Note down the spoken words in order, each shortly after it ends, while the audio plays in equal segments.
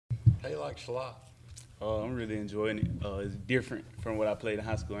How you like slot? I'm really enjoying it. It's different from what I played in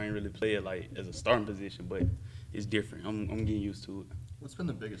high school. I ain't really play it like as a starting position, but it's different. I'm getting used to it. What's been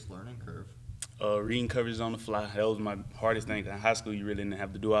the biggest learning curve? Reading coverages on the fly. That was my hardest thing. 'Cause in high school, you really didn't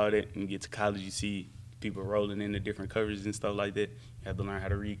have to do all that. And you get to college, you see people rolling into different coverages and stuff like that. You have to learn how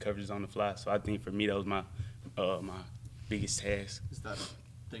to read coverages on the fly. So I think for me, that was my biggest task. Is that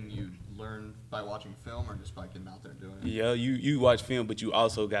a thing you learn by watching film or just by getting out there doing it? Yeah, you watch film, but you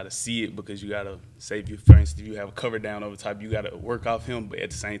also got to see it because you got to save you. For instance, you have a cover down over top, you got to work off him, but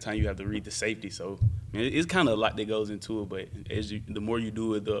at the same time, you have to read the safety. So man, it's kind of a lot that goes into it, but the more you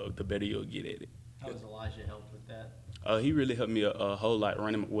do it, the better you'll get at it. How does Elijah help with that? He really helped me a whole lot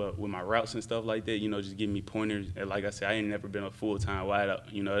running with my routes and stuff like that. You know, just giving me pointers. And like I said, I ain't never been a full-time wide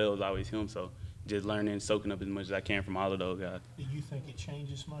out. You know, that was always him. So just learning and soaking up as much as I can from all of those guys. Do you think it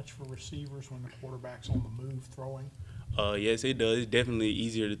changes much for receivers when the quarterback's on the move throwing? Yes, it does. It's definitely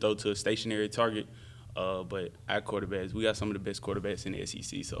easier to throw to a stationary target. But our quarterbacks, we got some of the best quarterbacks in the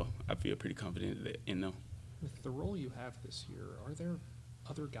SEC, so I feel pretty confident in them. With the role you have this year, are there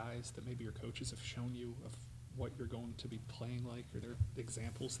other guys that maybe your coaches have shown you of what you're going to be playing like? Are there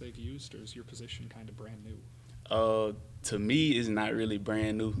examples they've used, or is your position kind of brand new? To me, it's not really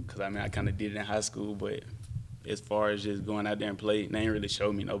brand new because, I mean, I kind of did it in high school, but as far as just going out there and play, they ain't really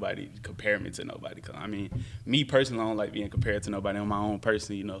showed me nobody, compare me to nobody. Cause, I mean, me personally, I don't like being compared to nobody on my own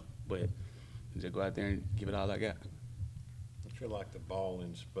person, you know, but just go out there and give it all I got. I feel like the ball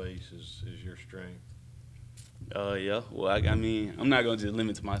in space is your strength. Yeah, well, I mean, I'm not going to just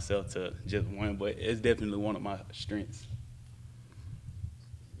limit to myself to just one, but it's definitely one of my strengths.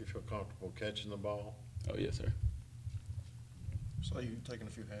 You feel comfortable catching the ball? Oh, yes, sir. Saw you taking a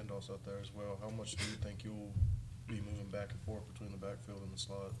few handoffs out there as well. How much do you think you'll be moving back and forth between the backfield and the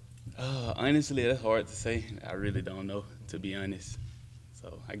slot? Honestly, that's hard to say. I really don't know, to be honest.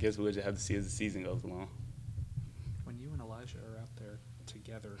 So I guess we'll just have to see as the season goes along. When you and Elijah are out there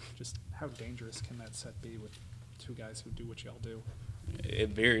together, just how dangerous can that set be with two guys who do what y'all do?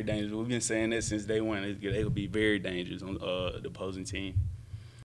 It's very dangerous. We've been saying that since day one. It will be very dangerous on the opposing team.